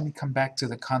backlinks. Let me come back to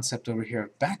the concept over here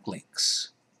of backlinks.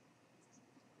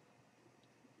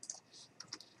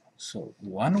 So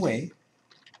one way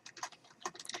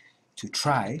to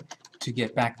try to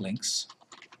get backlinks,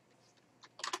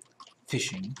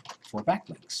 fishing for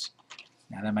backlinks.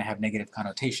 Now that might have negative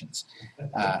connotations.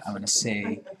 I'm going to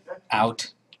say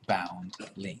outbound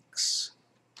links.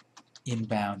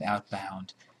 Inbound,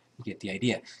 outbound, you get the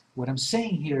idea. What I'm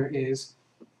saying here is,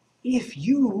 if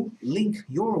you link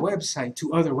your website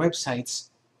to other websites,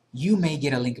 you may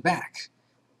get a link back.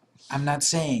 I'm not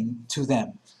saying to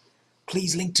them,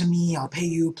 please link to me, I'll pay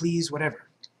you, please, whatever.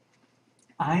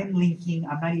 I'm linking,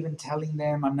 I'm not even telling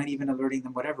them, I'm not even alerting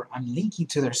them, whatever. I'm linking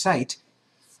to their site.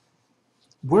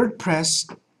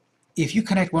 WordPress, if you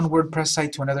connect one WordPress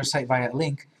site to another site via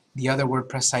link, the other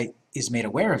WordPress site is made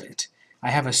aware of it. I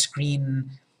have a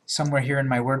screen somewhere here in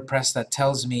my WordPress that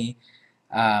tells me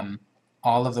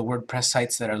all of the WordPress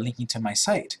sites that are linking to my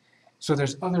site. So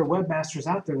there's other webmasters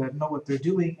out there that know what they're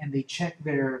doing, and they check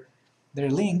their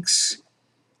links.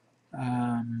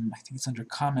 I think it's under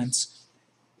comments.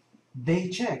 They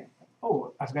check,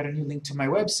 oh, I've got a new link to my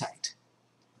website.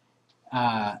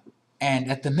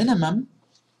 And at the minimum,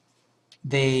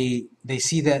 they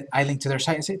see that I link to their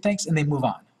site and say thanks, and they move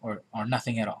on, or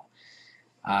nothing at all.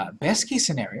 Best case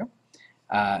scenario,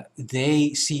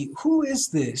 they see, who is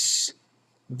this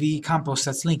vCompost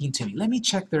that's linking to me? Let me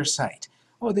check their site.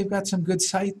 Oh, they've got some good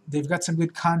site, they've got some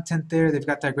good content there, they've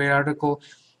got that great article.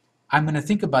 I'm going to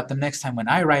think about them next time when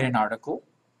I write an article.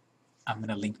 I'm going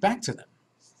to link back to them.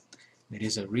 It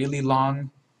is a really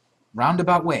long,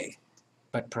 roundabout way,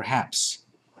 but perhaps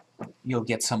you'll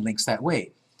get some links that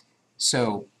way.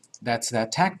 So that's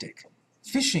that tactic.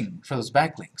 Phishing for those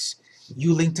backlinks.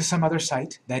 You link to some other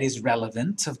site that is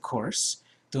relevant, of course.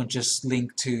 Don't just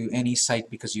link to any site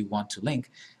because you want to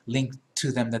link. Link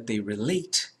to them that they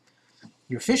relate.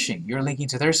 You're phishing. You're linking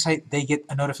to their site. They get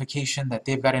a notification that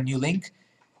they've got a new link.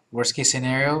 Worst case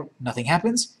scenario, nothing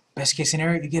happens. Best case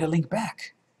scenario, you get a link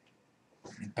back.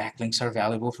 And backlinks are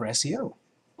valuable for SEO.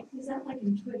 Is that like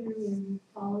in Twitter where you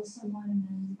follow someone and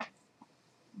then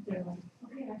they're like,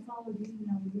 okay, I followed you,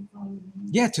 now you follow me?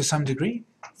 Yeah, to some degree.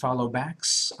 Follow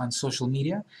backs on social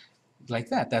media, like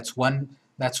that. That's one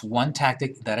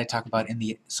tactic that I talk about in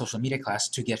the social media class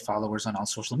to get followers on all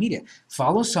social media.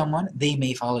 Follow someone, they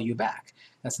may follow you back.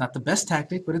 That's not the best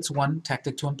tactic, but it's one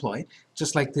tactic to employ.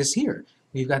 Just like this here.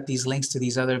 We've got these links to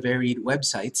these other varied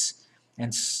websites,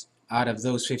 and out of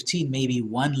those 15, maybe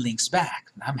one links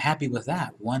back. I'm happy with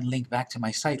that. One link back to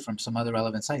my site from some other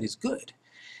relevant site is good.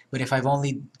 But if I've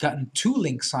only gotten 2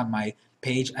 links on my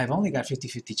page, I've only got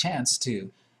 50-50 chance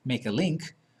to make a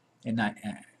link and not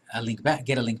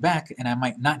get a link back, and I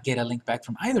might not get a link back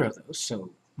from either of those,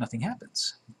 so nothing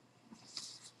happens.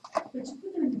 But you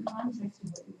put them in the context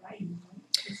of what you're writing, right?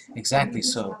 It's not- Exactly, you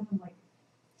just so- have them, like,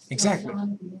 Exactly. flash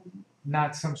on at the end.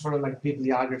 Not some sort of like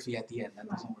bibliography at the end. That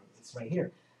doesn't work. It's right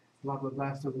here. Blah, blah,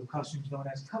 blah, filled with costumes known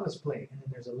as colors play. And then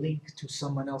there's a link to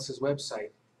someone else's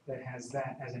website that has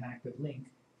that as an active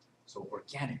link. So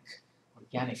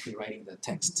organically writing the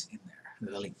text in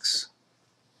there, the links.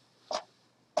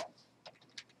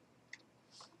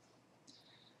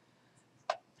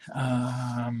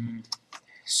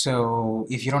 So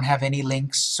if you don't have any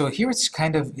links, so here it's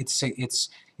kind of, it's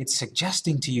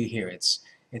suggesting to you here, it's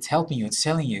helping you, it's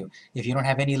telling you, if you don't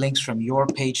have any links from your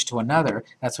page to another,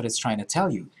 that's what it's trying to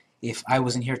tell you. If I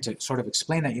wasn't here to sort of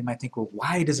explain that, you might think, well,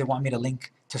 why does it want me to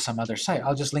link to some other site?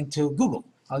 I'll just link to Google.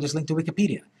 I'll just link to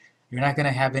Wikipedia. You're not going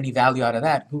to have any value out of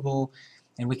that. Google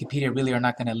and Wikipedia really are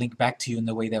not going to link back to you in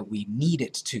the way that we need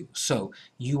it to. So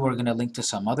you are going to link to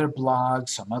some other blog,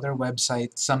 some other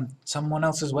website, someone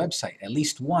else's website. At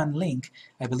least one link.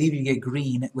 I believe you get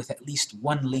green with at least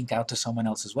one link out to someone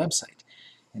else's website.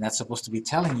 And that's supposed to be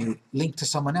telling you, link to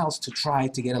someone else to try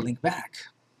to get a link back.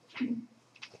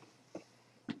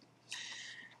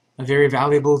 A very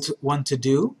valuable one to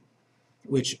do,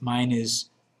 which mine is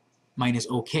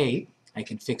okay. I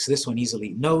can fix this one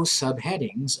easily. No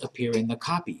subheadings appear in the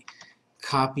copy.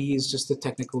 Copy is just a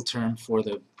technical term for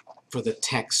the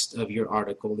text of your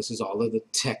article. This is all of the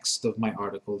text of my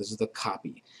article. This is the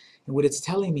copy. And what it's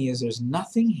telling me is there's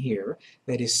nothing here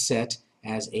that is set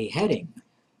as a heading.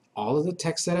 All of the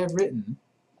text that I've written,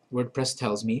 WordPress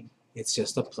tells me it's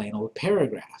just a plain old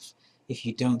paragraph. If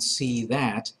you don't see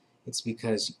that, it's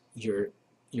because your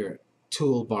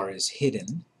toolbar is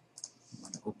hidden. I'm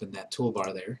going to open that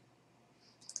toolbar there.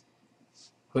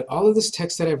 But all of this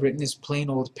text that I've written is plain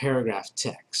old paragraph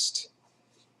text.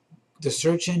 The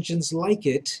search engines like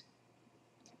it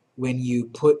when you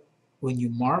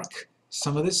mark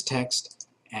some of this text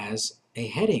as a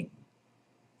heading,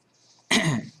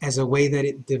 as a way that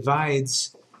it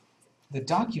divides the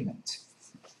document,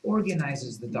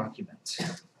 organizes the document.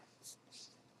 Let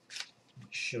me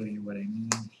show you what I mean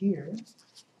here.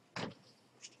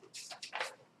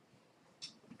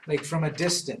 Like from a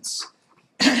distance.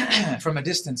 From a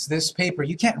distance, this paper,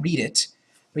 you can't read it,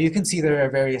 but you can see there are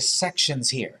various sections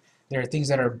here. There are things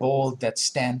that are bold that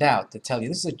stand out that tell you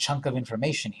this is a chunk of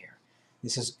information here.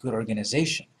 This is good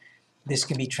organization. This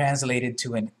can be translated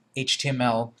to an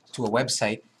HTML to a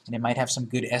website, and it might have some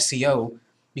good SEO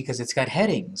because it's got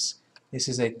headings. This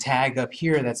is a tag up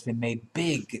here that's been made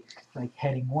big, like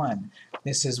heading 1.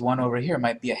 This is one over here,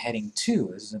 might be a heading 2.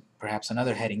 This is perhaps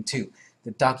another heading 2.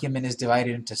 The document is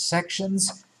divided into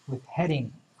sections with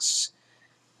headings.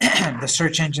 The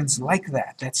search engines like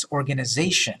that. That's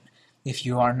organization. If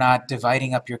you are not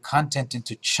dividing up your content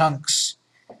into chunks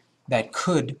that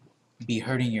could be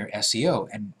hurting your SEO.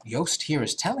 And Yoast here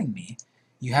is telling me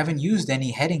you haven't used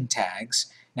any heading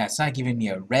tags. Now it's not giving me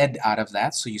a red out of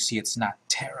that, so you see it's not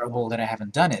terrible that I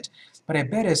haven't done it. But I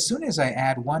bet as soon as I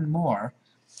add one more,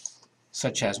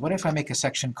 such as, what if I make a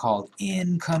section called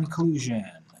In Conclusion?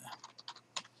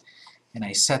 And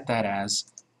I set that as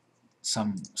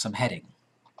some heading.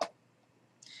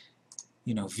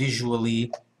 You know,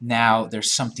 visually, now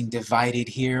there's something divided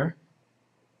here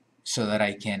so that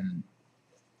I can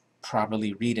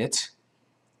properly read it.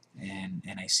 And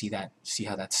I see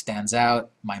how that stands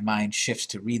out. My mind shifts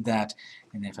to read that.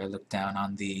 And if I look down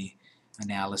on the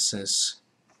analysis,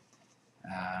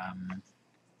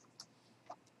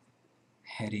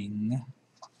 heading,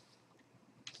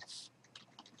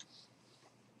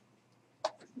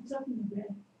 It's up in the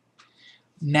red.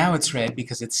 Now it's red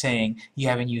because it's saying you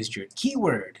haven't used your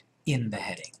keyword in the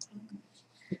heading.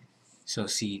 So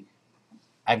see,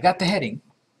 I've got the heading,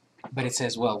 but it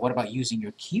says, well, what about using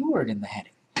your keyword in the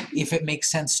heading? If it makes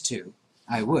sense to,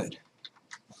 I would.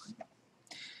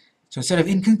 So instead of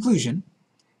in conclusion,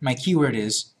 my keyword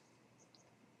is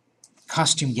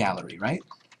costume gallery, right?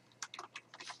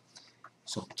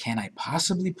 So can I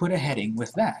possibly put a heading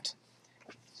with that?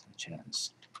 Such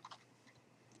as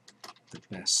the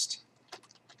best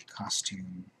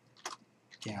costume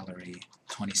gallery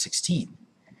 2016.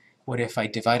 What if I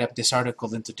divide up this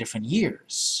article into different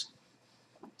years?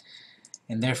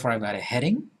 And therefore I've got a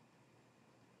heading,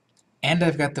 and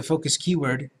I've got the focus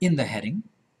keyword in the heading.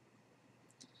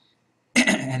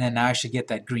 And then now I should get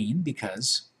that green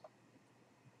because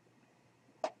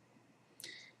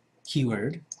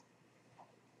keyword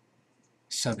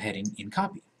subheading in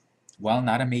copy. While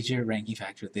not a major ranking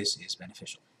factor, this is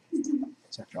beneficial.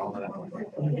 So after all of that.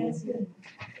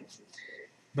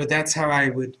 But that's how I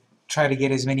would try to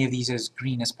get as many of these as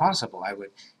green as possible. I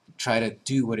would try to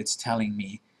do what it's telling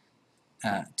me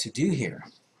to do here.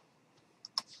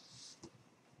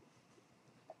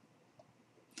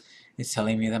 It's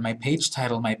telling me that my page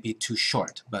title might be too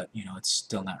short, but you know, it's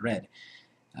still not red.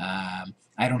 I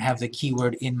don't have the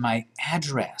keyword in my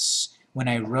address. When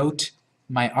I wrote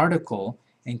my article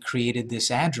and created this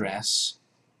address,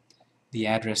 the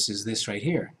address is this right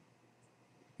here.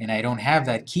 And I don't have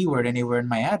that keyword anywhere in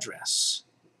my address.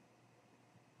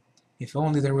 If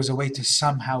only there was a way to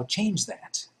somehow change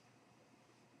that.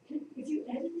 If you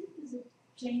edit it, does it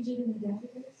change it in the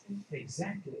database?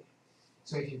 Exactly.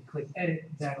 So if you click edit,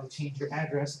 that'll change your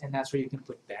address, and that's where you can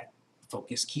put that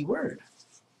focus keyword.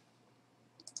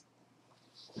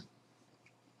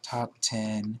 Top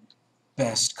 10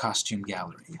 best costume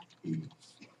gallery.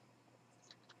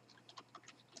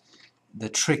 The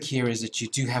trick here is that you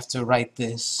do have to write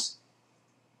this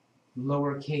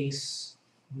lowercase,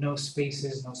 no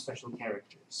spaces, no special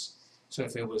characters. So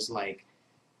if it was like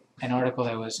an article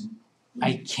that was,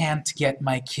 I can't get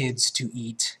my kids to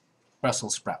eat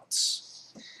Brussels sprouts,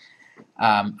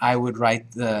 I would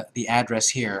write the address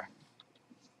here,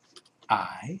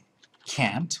 I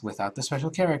can't, without the special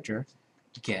character,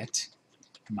 get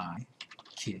my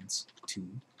kids to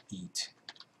eat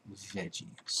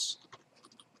veggies.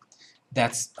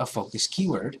 That's a focus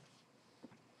keyword.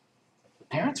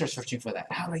 Parents are searching for that.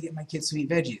 How do I get my kids to eat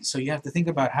veggies? So you have to think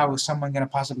about how is someone going to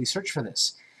possibly search for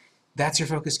this. That's your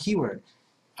focus keyword,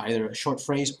 either a short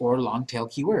phrase or long tail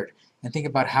keyword. And think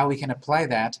about how we can apply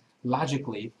that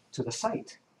logically to the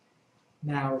site.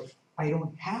 Now, I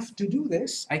don't have to do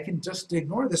this. I can just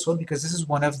ignore this one because this is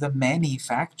one of the many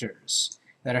factors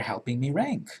that are helping me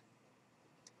rank.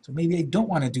 So maybe I don't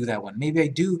want to do that one. Maybe I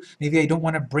do. Maybe I don't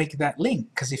want to break that link,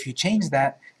 because if you change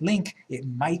that link, it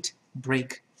might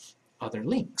break other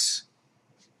links.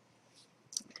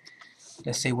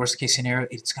 Let's say worst case scenario,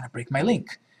 it's going to break my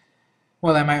link.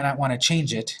 Well, I might not want to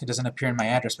change it. It doesn't appear in my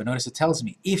address, but notice it tells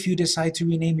me, if you decide to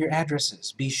rename your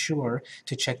addresses, be sure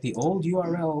to check the old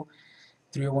URL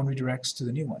 301 redirects to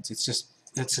the new ones. It's just,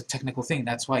 that's a technical thing.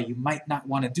 That's why you might not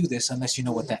want to do this unless you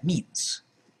know what that means.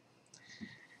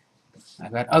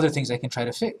 I've got other things I can try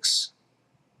to fix,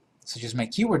 such as my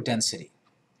keyword density.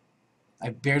 I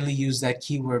barely use that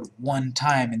keyword one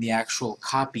time in the actual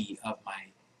copy of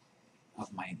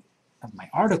my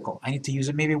article. I need to use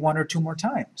it maybe 1 or 2 more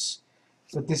times.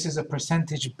 But this is a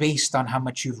percentage based on how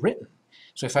much you've written.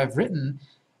 So if I've written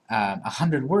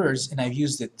 100 words and I've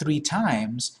used it 3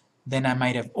 times, then I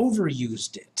might have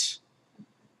overused it.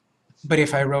 But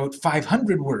if I wrote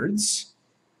 500 words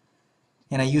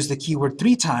and I use the keyword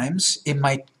 3 times, it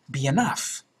might be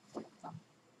enough.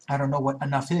 I don't know what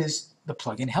enough is. The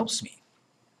plugin helps me.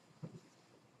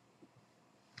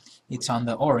 It's on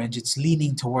the orange. It's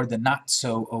leaning toward the not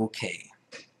so okay.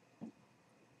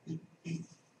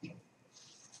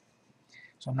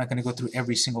 So I'm not going to go through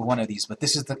every single one of these, but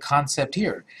this is the concept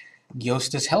here.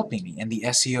 Yoast is helping me, and the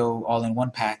SEO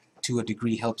all-in-one pack to a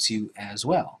degree helps you as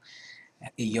well.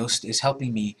 Yoast is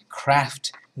helping me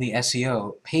craft the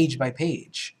SEO page by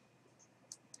page.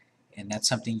 And that's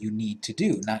something you need to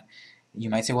do. You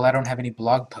might say, well, I don't have any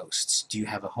blog posts. Do you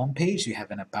have a home page? Do you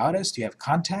have an About Us? Do you have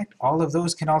contact? All of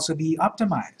those can also be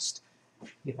optimized.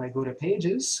 If I go to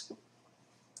Pages,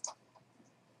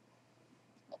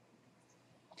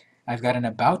 I've got an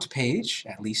About page,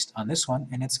 at least on this one,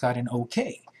 and it's got an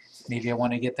OK. Maybe I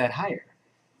want to get that higher.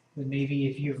 But maybe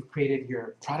if you've created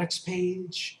your products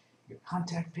page, your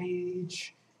contact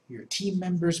page, your team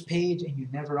members page, and you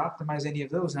never optimize any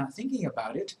of those, not thinking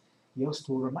about it, Yoast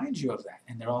will remind you of that.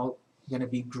 And they're all going to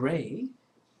be gray,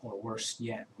 or worse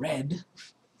yet, red.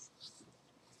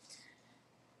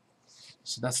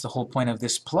 So that's the whole point of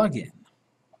this plugin,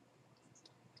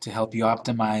 to help you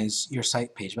optimize your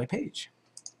site page by page.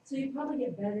 So you probably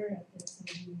get better at this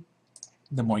as you,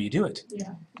 The more you do it,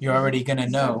 yeah. you're already going to You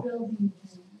start know. building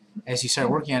As you start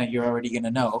working on it, you're already going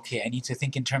to know, okay, I need to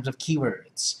think in terms of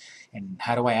keywords, and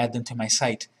how do I add them to my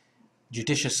site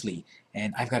judiciously,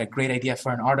 and I've got a great idea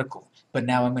for an article, but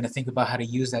now I'm going to think about how to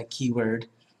use that keyword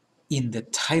in the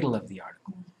title of the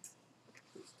article.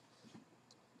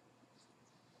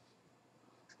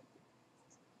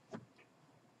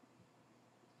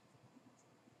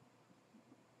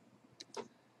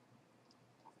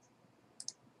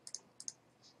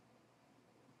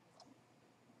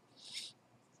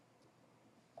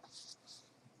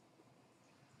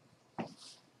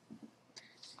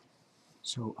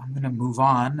 So I'm going to move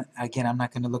on. Again, I'm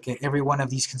not going to look at every one of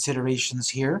these considerations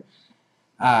here,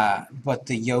 but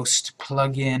the Yoast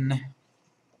plugin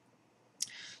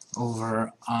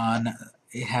over on,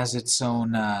 it has its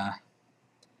own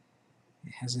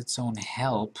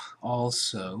help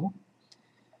also.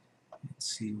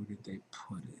 Let's see, where did they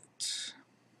put it?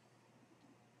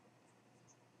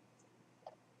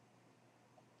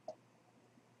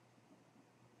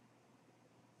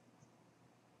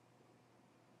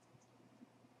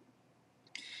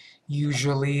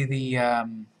 Usually the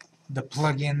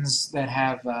plugins that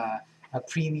have a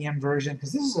premium version,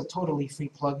 because this is a totally free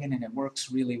plugin and it works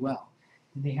really well.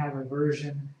 And they have a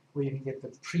version where you can get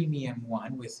the premium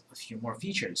one with a few more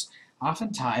features.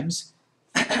 Oftentimes,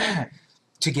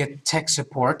 to get tech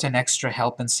support and extra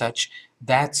help and such,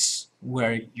 that's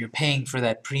where you're paying for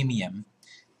that premium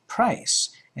price.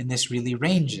 And this really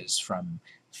ranges from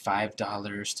 $5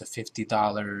 to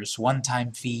 $50,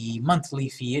 one-time fee, monthly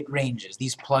fee, it ranges.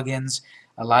 These plugins,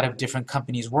 a lot of different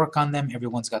companies work on them.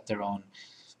 Everyone's got their own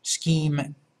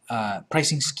scheme,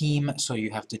 pricing scheme, so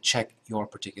you have to check your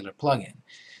particular plugin.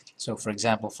 So for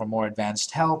example, for more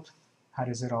advanced help, how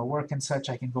does it all work and such,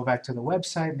 I can go back to the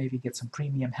website, maybe get some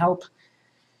premium help.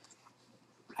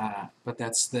 But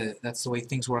that's the way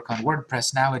things work on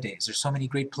WordPress nowadays. There's so many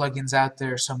great plugins out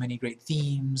there, so many great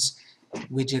themes,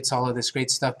 widgets, all of this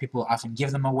great stuff. People often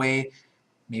give them away.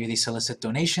 Maybe they solicit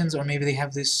donations, or maybe they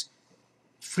have this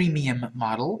freemium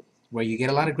model where you get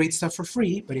a lot of great stuff for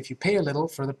free, but if you pay a little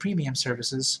for the premium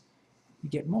services, you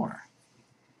get more.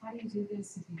 How do you do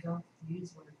this if you don't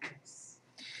use WordPress?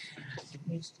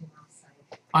 HTML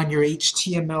site. On your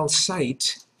HTML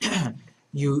site,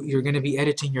 you're going to be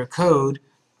editing your code,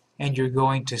 and you're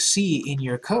going to see in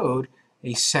your code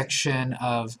a section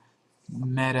of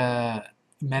meta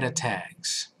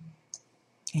tags.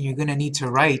 And you're going to need to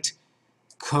write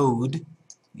code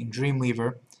in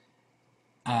Dreamweaver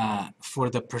for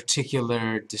the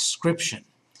particular description.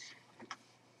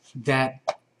 That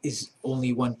is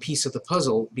only one piece of the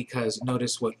puzzle, because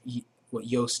notice what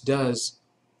Yoast does.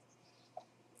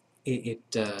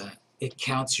 It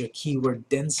counts your keyword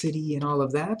density and all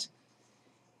of that.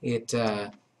 It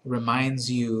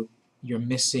reminds you you're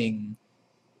missing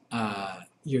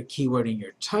your keyword in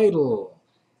your title,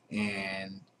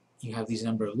 and you have these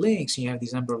number of links, and you have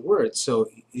these number of words. So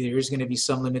there is going to be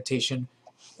some limitation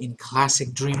in classic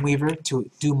Dreamweaver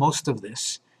to do most of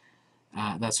this.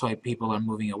 That's why people are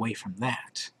moving away from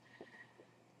that.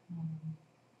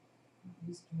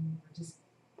 Use Dreamweaver, just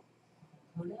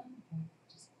Coda, or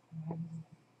just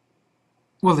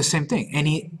Well, the same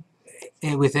thing.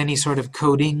 With any sort of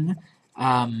coding,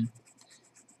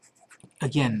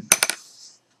 again,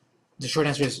 the short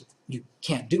answer is you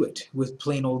can't do it with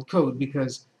plain old code,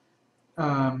 because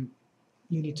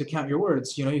you need to count your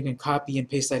words. You know, you can copy and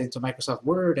paste that into Microsoft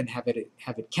Word and have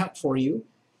it count for you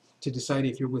to decide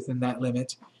if you're within that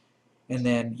limit. And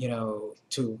then, you know,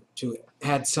 to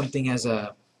add something as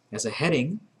a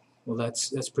heading, well,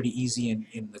 that's pretty easy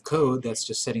in the code. That's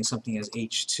just setting something as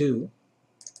H2.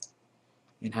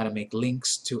 And how to make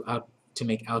links to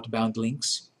make outbound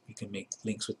links. You can make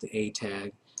links with the A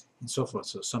tag and so forth.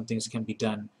 So some things can be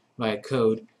done via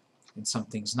code and some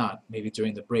things not. Maybe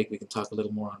during the break we can talk a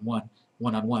little more on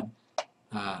one-on-one.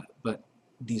 But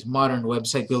these modern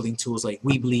website building tools like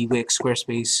Weebly, Wix,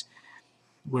 Squarespace,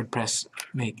 WordPress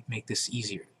make this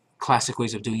easier. Classic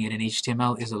ways of doing it in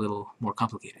HTML is a little more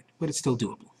complicated, but it's still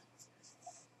doable.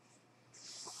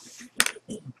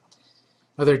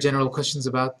 Other general questions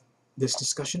about this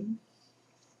discussion?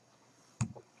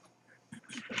 All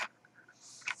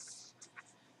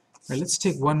right, let's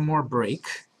take one more break,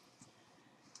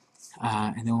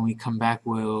 and then when we come back,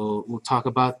 we'll talk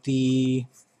about the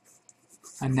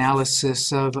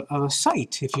analysis of a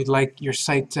site. If you'd like your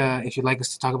site, if you'd like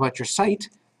us to talk about your site,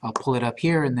 I'll pull it up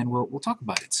here, and then we'll talk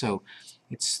about it. So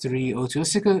it's 3:02.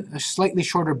 Let's take a slightly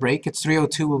shorter break. It's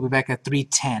 3:02. We'll be back at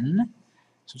 3:10.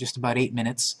 So just about 8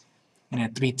 minutes. And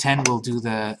at 3:10 we'll do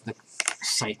the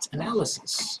site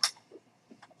analysis.